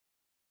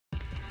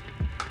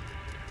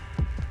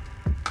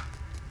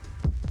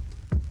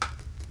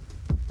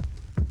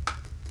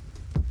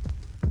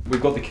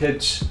we've got the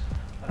kids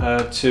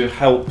to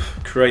help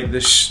create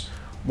this,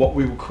 what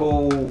we will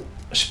call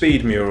a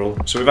speed mural.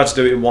 So we've had to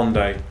do it in one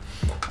day,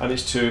 and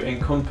it's to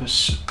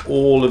encompass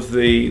all of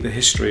the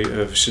history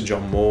of Sir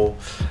John Moore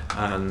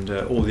and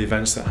all the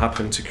events that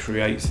happened to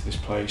create this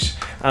place,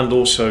 and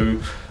also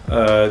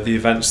the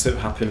events that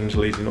happened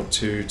leading up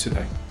to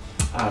today.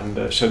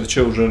 And so the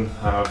children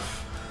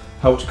have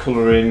helped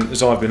colour in,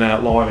 as I've been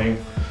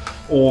outlining,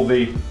 all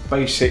the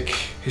basic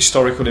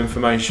historical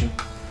information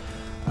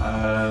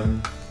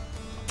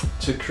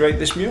to create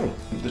this mural.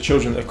 The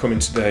children that have come in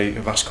today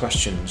have asked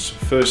questions.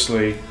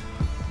 Firstly,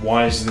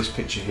 why is this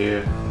picture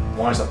here?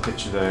 Why is that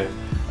picture there?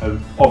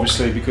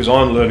 Obviously, because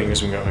I'm learning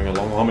as I'm going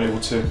along, I'm able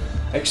to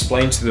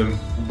explain to them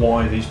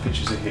why these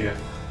pictures are here.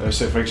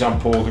 So for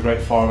example, the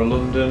Great Fire of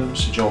London,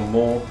 Sir John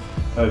Moore,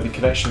 the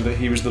connection that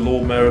he was the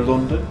Lord Mayor of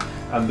London,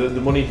 and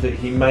the money that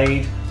he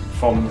made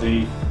from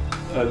the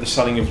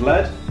selling of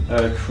lead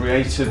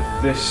created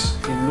this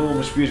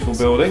enormous beautiful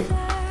building,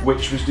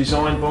 which was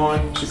designed by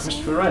Sir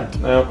Christopher Wren.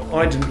 Now,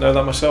 I didn't know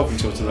that myself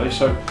until today,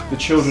 so the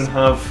children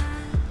have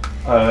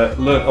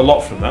learnt a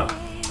lot from that.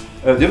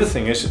 The other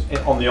thing is,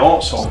 on the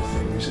art side of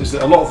things, is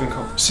that a lot of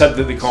them said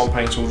that they can't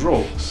paint or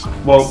draw.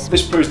 Well,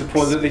 this proves the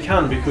point that they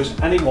can, because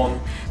anyone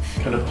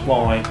can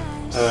apply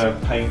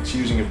paint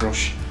using a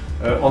brush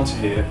onto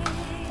here,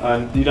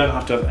 and you don't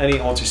have to have any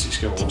artistic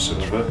skill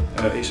whatsoever.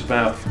 It's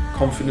about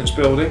confidence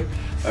building,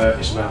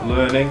 it's about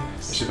learning,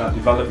 it's about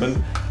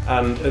development,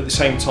 and at the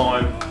same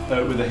time,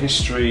 with the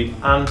history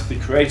and the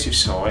creative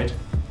side,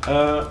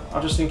 I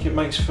just think it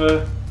makes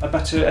for a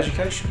better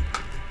education.